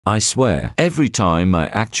I swear, every time I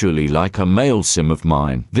actually like a male sim of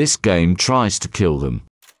mine, this game tries to kill them.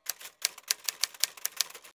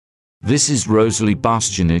 This is Rosalie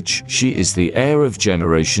Bastianich. She is the heir of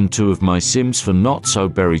Generation 2 of my Sims for Not So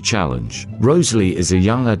Berry Challenge. Rosalie is a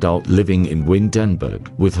young adult living in Windenburg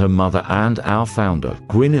with her mother and our founder,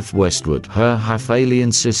 Gwyneth Westwood, her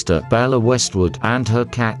half-alien sister, Bella Westwood, and her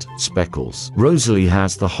cat, Speckles. Rosalie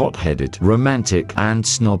has the hot-headed, romantic, and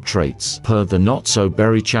snob traits, per the Not So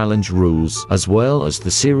Berry Challenge rules, as well as the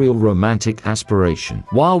serial romantic aspiration.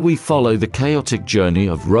 While we follow the chaotic journey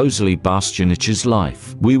of Rosalie Bastianich's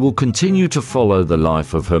life, we will continue to follow the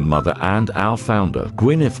life of her mother and our founder,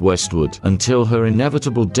 Gwyneth Westwood, until her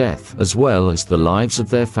inevitable death, as well as the lives of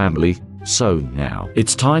their family. So now,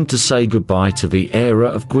 it's time to say goodbye to the era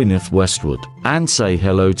of Gwyneth Westwood, and say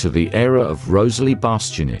hello to the era of Rosalie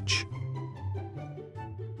Bastianich.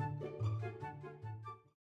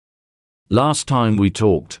 Last time we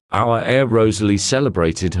talked, our heir Rosalie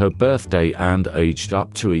celebrated her birthday and aged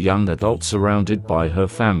up to a young adult surrounded by her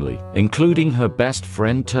family, including her best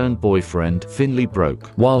friend turned boyfriend, Finley Broke,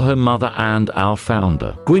 while her mother and our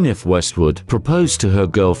founder, Gwyneth Westwood, proposed to her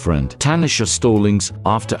girlfriend, Tanisha Stallings.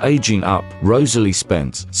 After aging up, Rosalie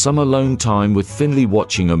spent some alone time with Finley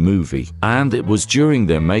watching a movie, and it was during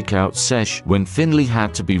their makeout sesh when Finley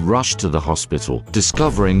had to be rushed to the hospital,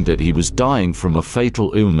 discovering that he was dying from a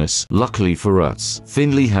fatal illness. Luckily for us,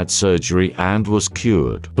 Finley had surgery and was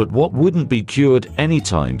cured. But what wouldn't be cured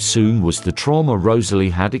anytime soon was the trauma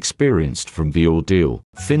Rosalie had experienced from the ordeal.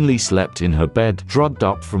 Finley slept in her bed, drugged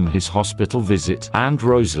up from his hospital visit, and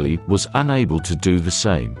Rosalie was unable to do the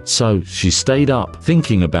same. So she stayed up,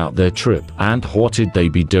 thinking about their trip, and what would they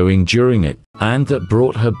be doing during it. And that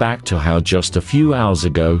brought her back to how just a few hours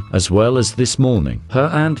ago, as well as this morning,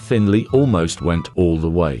 her and Finley almost went all the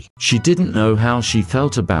way. She didn't know how she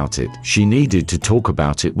felt about it. She needed to talk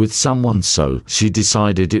about it with someone, so she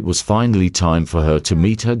decided it was finally time for her to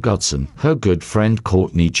meet her godson, her good friend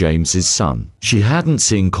Cortney James's son. She hadn't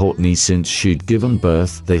seen Cortney since she'd given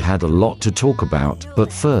birth. They had a lot to talk about.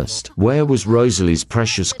 But first, where was Rosalie's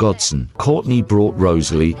precious godson? Cortney brought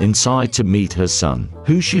Rosalie inside to meet her son,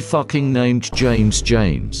 who she fucking named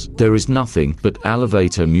James. There is nothing but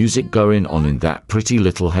elevator music going on in that pretty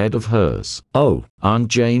little head of hers. Oh, and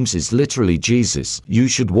James is literally Jesus. You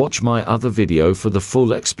should watch my other video for the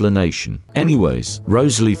full explanation. Anyways,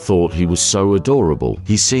 Rosalie thought he was so adorable.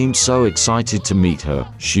 He seemed so excited to meet her.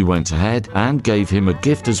 She went ahead and gave him a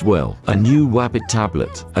gift as well, a new Wabbit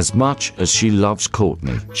tablet. As much as she loves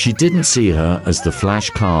Cortney, she didn't see her as the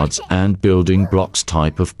flashcards and building blocks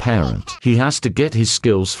type of parent. He has to get his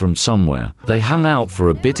skills from somewhere. They hung out for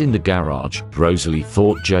a bit in the garage. Rosalie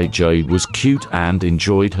thought JJ was cute and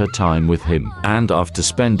enjoyed her time with him. And after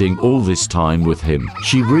spending all this time with him,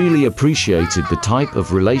 she really appreciated the type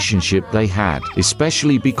of relationship they had,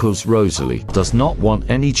 especially because Rosalie does not want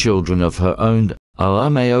any children of her own.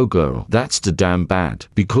 LMAO girl, that's the damn bad,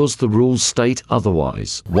 because the rules state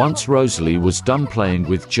otherwise. Once Rosalie was done playing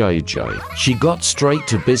with JJ, she got straight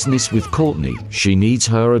to business with Cortney. She needs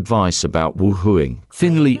her advice about woohooing.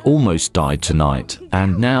 Finley almost died tonight,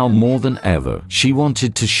 and now more than ever, she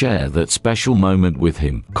wanted to share that special moment with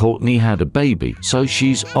him. Cortney had a baby, so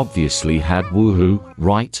she's obviously had woohoo,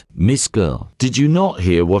 right, Miss Girl? Did you not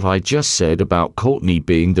hear what I just said about Cortney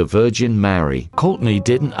being the Virgin Mary? Cortney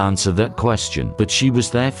didn't answer that question, but she was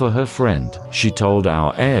there for her friend. She told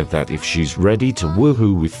our heir that if she's ready to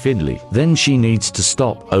woohoo with Finley, then she needs to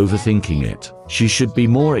stop overthinking it. She should be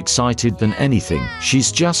more excited than anything. She's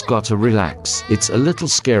just got to relax. It's a little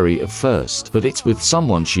scary at first, but it's with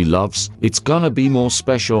someone she loves. It's gonna be more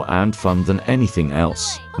special and fun than anything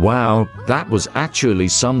else. Wow, that was actually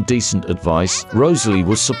some decent advice. Rosalie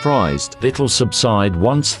was surprised. It'll subside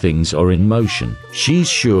once things are in motion. She's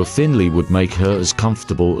sure Finley would make her as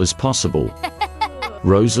comfortable as possible.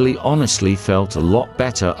 Rosalie honestly felt a lot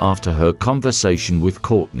better after her conversation with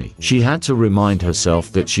Cortney. She had to remind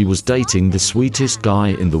herself that she was dating the sweetest guy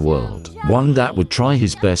in the world, one that would try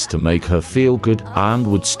his best to make her feel good and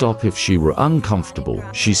would stop if she were uncomfortable.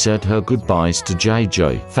 She said her goodbyes to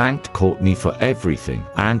JJ, thanked Cortney for everything,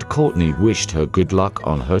 and Cortney wished her good luck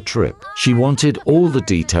on her trip. She wanted all the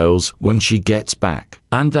details when she gets back,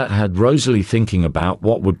 and that had Rosalie thinking about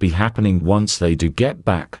what would be happening once they do get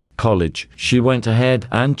back. College. She went ahead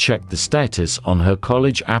and checked the status on her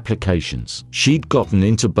college applications. She'd gotten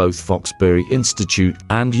into both Foxbury Institute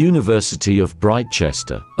and University of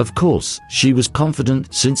Britechester. Of course, she was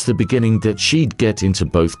confident since the beginning that she'd get into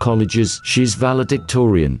both colleges. She's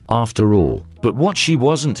valedictorian, after all. But what she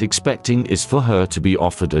wasn't expecting is for her to be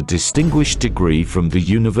offered a distinguished degree from the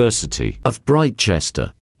University of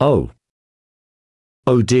Britechester. Oh.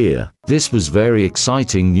 Oh dear, this was very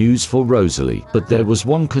exciting news for Rosalie, but there was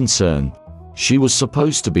one concern. She was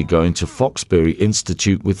supposed to be going to Foxbury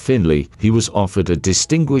Institute with Finley. He was offered a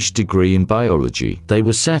distinguished degree in biology. They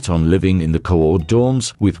were set on living in the co-ed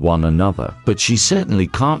dorms with one another, but she certainly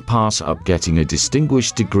can't pass up getting a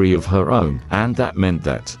distinguished degree of her own, and that meant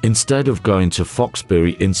that, instead of going to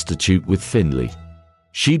Foxbury Institute with Finley,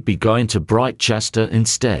 she'd be going to Britechester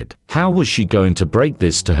instead. How was she going to break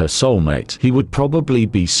this to her soulmate? He would probably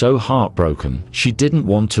be so heartbroken. She didn't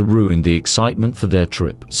want to ruin the excitement for their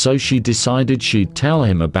trip, so she decided she'd tell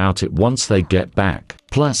him about it once they get back.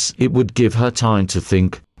 Plus, it would give her time to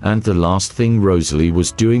think. And the last thing Rosalie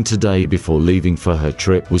was doing today before leaving for her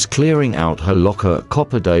trip was clearing out her locker at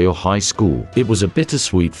Copperdale High School. It was a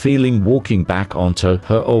bittersweet feeling walking back onto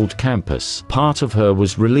her old campus. Part of her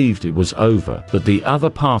was relieved it was over, but the other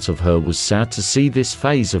part of her was sad to see this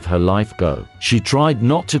phase of her life go. She tried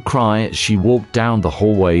not to cry as she walked down the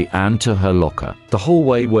hallway and to her locker. The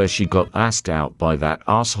hallway where she got asked out by that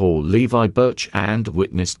asshole Levi Birch and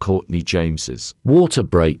witnessed Cortney James's water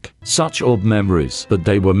break. Such odd memories, but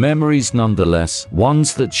they were memories nonetheless,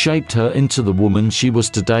 ones that shaped her into the woman she was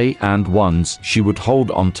today and ones she would hold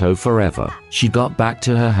onto forever. She got back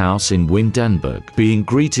to her house in Windenburg, being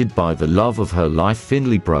greeted by the love of her life,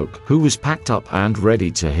 Finley Broke, who was packed up and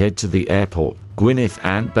ready to head to the airport. Gwyneth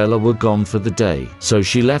and Bella were gone for the day, so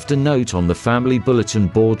she left a note on the family bulletin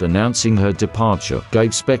board announcing her departure,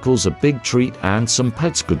 gave Speckles a big treat and some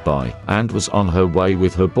pets goodbye, and was on her way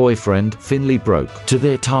with her boyfriend, Finley Broke, to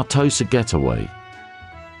their Tartosa getaway.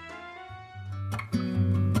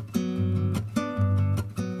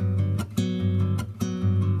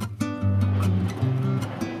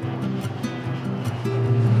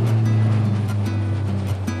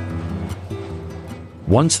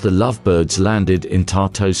 Once the lovebirds landed in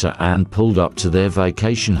Tartosa and pulled up to their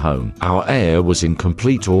vacation home, our heir was in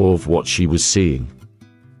complete awe of what she was seeing.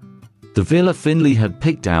 The villa Finley had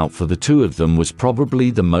picked out for the two of them was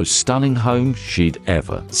probably the most stunning home she'd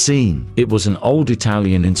ever seen. It was an old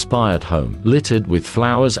Italian-inspired home, littered with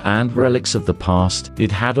flowers and relics of the past.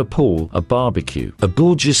 It had a pool, a barbecue, a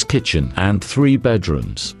gorgeous kitchen, and 3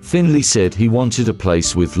 bedrooms. Finley said he wanted a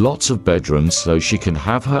place with lots of bedrooms so she can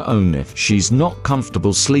have her own if she's not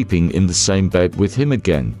comfortable sleeping in the same bed with him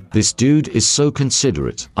again. This dude is so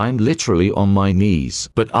considerate. I'm literally on my knees.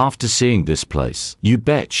 But after seeing this place, you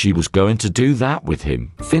bet she was going to do that with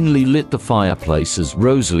him. Finley lit the fireplace as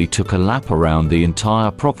Rosalie took a lap around the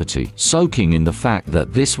entire property, soaking in the fact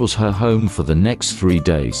that this was her home for the next 3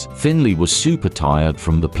 days. Finley was super tired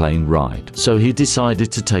from the plane ride, so he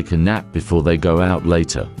decided to take a nap before they go out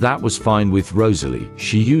later. That was fine with Rosalie.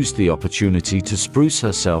 She used the opportunity to spruce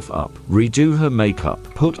herself up, redo her makeup,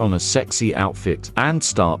 put on a sexy outfit, and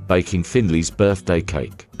start baking Finley's birthday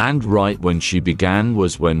cake. And right when she began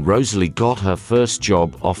was when Rosalie got her first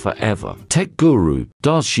job offer ever. Tech guru.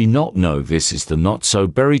 Does she not know this is the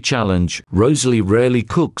not-so-berry challenge? Rosalie rarely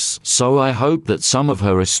cooks, so I hope that some of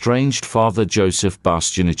her estranged father Joseph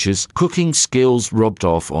Bastianich's cooking skills rubbed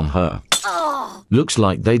off on her. Looks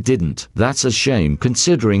like they didn't. That's a shame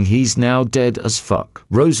considering he's now dead as fuck.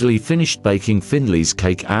 Rosalie finished baking Finley's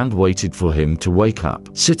cake and waited for him to wake up,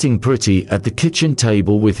 sitting pretty at the kitchen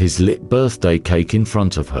table with his lit birthday cake in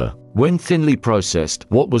front of her. When Finley processed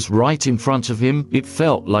what was right in front of him, it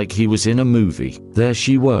felt like he was in a movie. There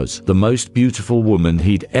she was, the most beautiful woman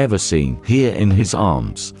he'd ever seen, here in his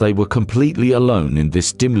arms. They were completely alone in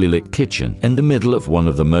this dimly lit kitchen, in the middle of one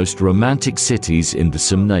of the most romantic cities in the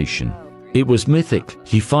Sim Nation. It was mythic.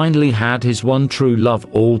 He finally had his one true love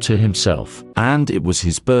all to himself. And it was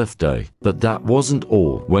his birthday. But that wasn't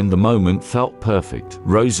all. When the moment felt perfect,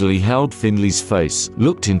 Rosalie held Finley's face,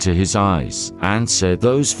 looked into his eyes, and said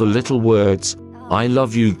those 4 little words, "I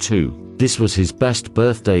love you too." This was his best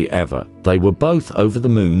birthday ever. They were both over the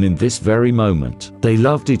moon in this very moment. They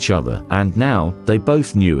loved each other, and now they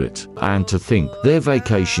both knew it. And to think, their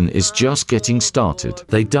vacation is just getting started.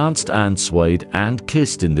 They danced and swayed and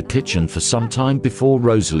kissed in the kitchen for some time before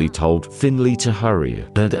Rosalie told Finley to hurry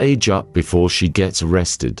and age up before she gets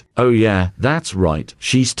arrested. Oh yeah, that's right.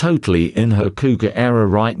 She's totally in her cougar era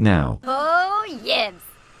right now. Oh yes.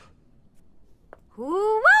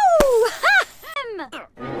 Woo!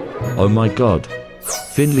 Oh my god.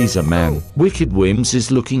 Finley's a man. Wicked Whims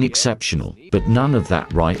is looking exceptional, but none of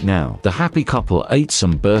that right now. The happy couple ate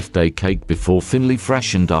some birthday cake before Finley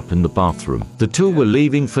freshened up in the bathroom. The two were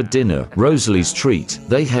leaving for dinner, Rosalie's treat.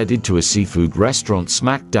 They headed to a seafood restaurant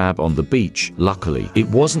smack dab on the beach. Luckily, it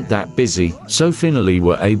wasn't that busy, so Finley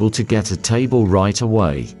were able to get a table right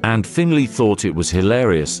away. And Finley thought it was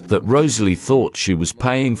hilarious that Rosalie thought she was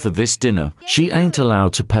paying for this dinner. She ain't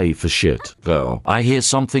allowed to pay for shit. Girl, I hear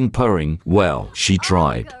something purring. Well, she tried.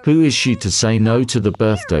 Who is she to say no to the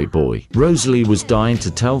birthday boy? Rosalie was dying to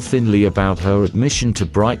tell Finley about her admission to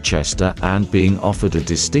Britechester and being offered a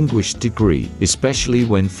distinguished degree, especially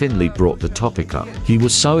when Finley brought the topic up. He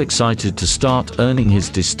was so excited to start earning his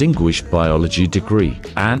distinguished biology degree,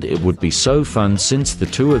 and it would be so fun since the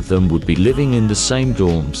two of them would be living in the same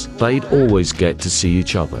dorms. They'd always get to see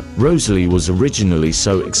each other. Rosalie was originally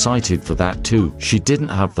so excited for that too. She didn't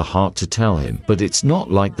have the heart to tell him, but it's not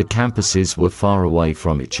like the campuses were far away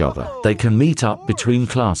from each other. They can meet up between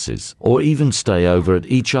classes, or even stay over at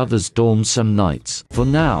each other's dorms some nights. For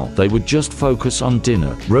now, they would just focus on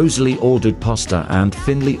dinner. Rosalie ordered pasta and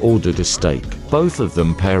Finley ordered a steak, both of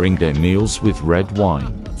them pairing their meals with red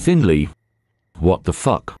wine. Finley, what the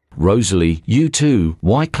fuck? Rosalie, you too.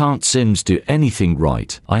 Why can't Sims do anything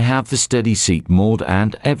right? I have the steady seat mod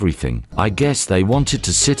and everything. I guess they wanted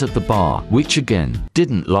to sit at the bar, which again,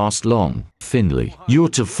 didn't last long. Finley, you're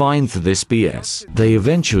too fine for this BS. They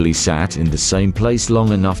eventually sat in the same place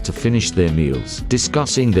long enough to finish their meals,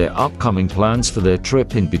 discussing their upcoming plans for their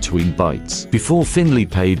trip in between bites, before Finley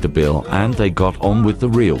paid the bill and they got on with the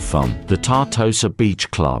real fun, the Tartosa Beach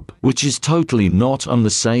Club, which is totally not on the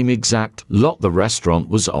same exact lot the restaurant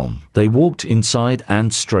was on. They walked inside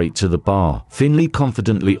and straight to the bar, Finley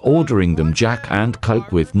confidently ordering them Jack and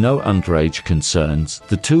Coke with no underage concerns.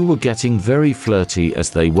 The two were getting very flirty as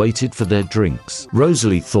they waited for their drinks.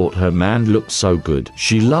 Rosalie thought her man looked so good.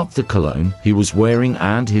 She loved the cologne he was wearing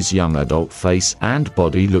and his young adult face and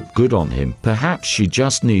body looked good on him. Perhaps she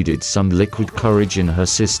just needed some liquid courage in her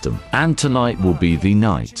system. And tonight will be the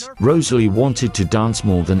night. Rosalie wanted to dance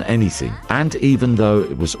more than anything, and even though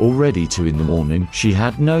it was already 2 in the morning, she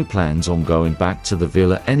had no plans on going back to the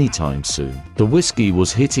villa anytime soon. The whiskey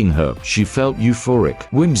was hitting her. She felt euphoric,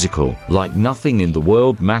 whimsical, like nothing in the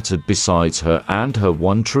world mattered besides her and her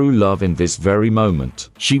one true love in this very moment.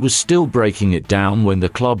 She was still breaking it down when the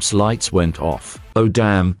club's lights went off. Oh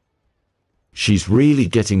damn. She's really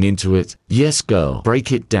getting into it. Yes girl,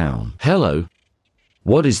 break it down. Hello.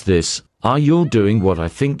 What is this? Are you doing what I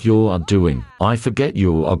think you are doing? I forget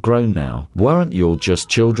you are grown now. Weren't you just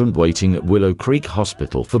children waiting at Willow Creek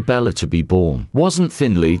Hospital for Bella to be born? Wasn't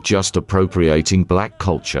Finley just appropriating black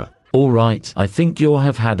culture? Alright, I think you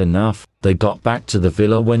have had enough. They got back to the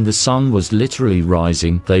villa when the sun was literally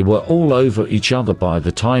rising. They were all over each other by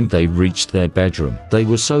the time they reached their bedroom. They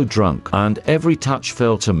were so drunk, and every touch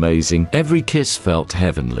felt amazing. Every kiss felt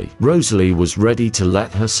heavenly. Rosalie was ready to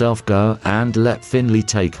let herself go and let Finley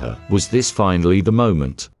take her. Was this finally the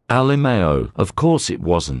moment? Alimeo, of course it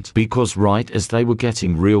wasn't, because right as they were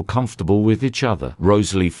getting real comfortable with each other,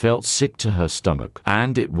 Rosalie felt sick to her stomach,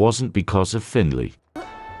 and it wasn't because of Finley.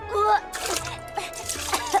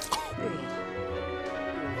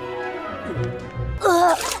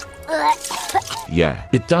 Yeah,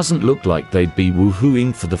 it doesn't look like they'd be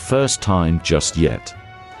woohooing for the first time just yet.